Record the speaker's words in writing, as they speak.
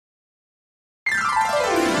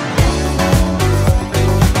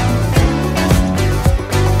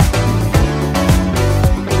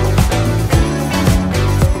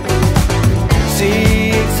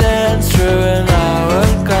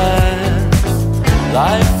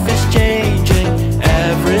Life is changing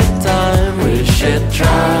every time. We should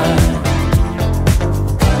try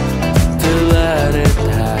to let it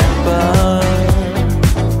happen.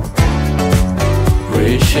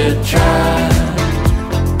 We should try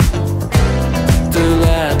to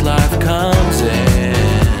let life comes in.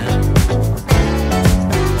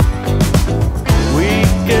 We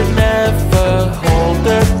could never hold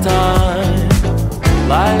the time.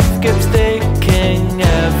 Life keeps taking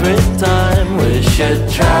every time. We should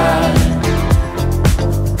try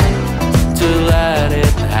to let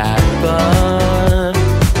it happen.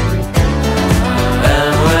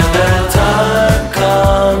 And when the time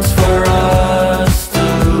comes for us to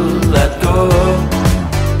let go,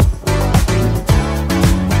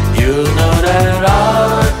 you'll know that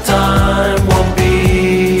our time won't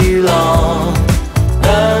be long.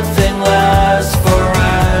 Nothing lasts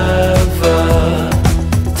forever.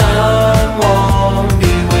 Time won't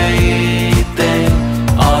be waiting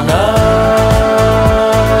on us.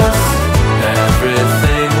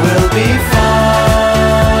 Everything will be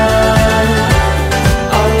fine.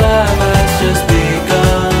 Our life has just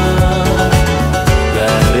begun.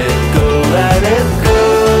 Let it go, let it go.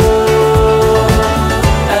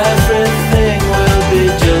 Everything will be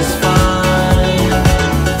just fine.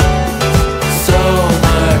 So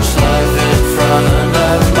much life in front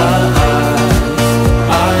of my eyes.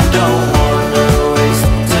 I don't wanna waste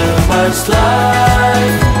too much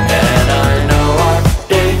life. And I know our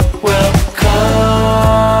day will come.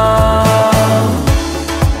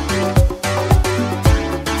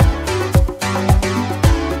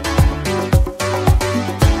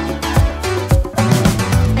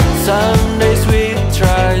 Some days we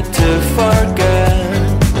try to forget.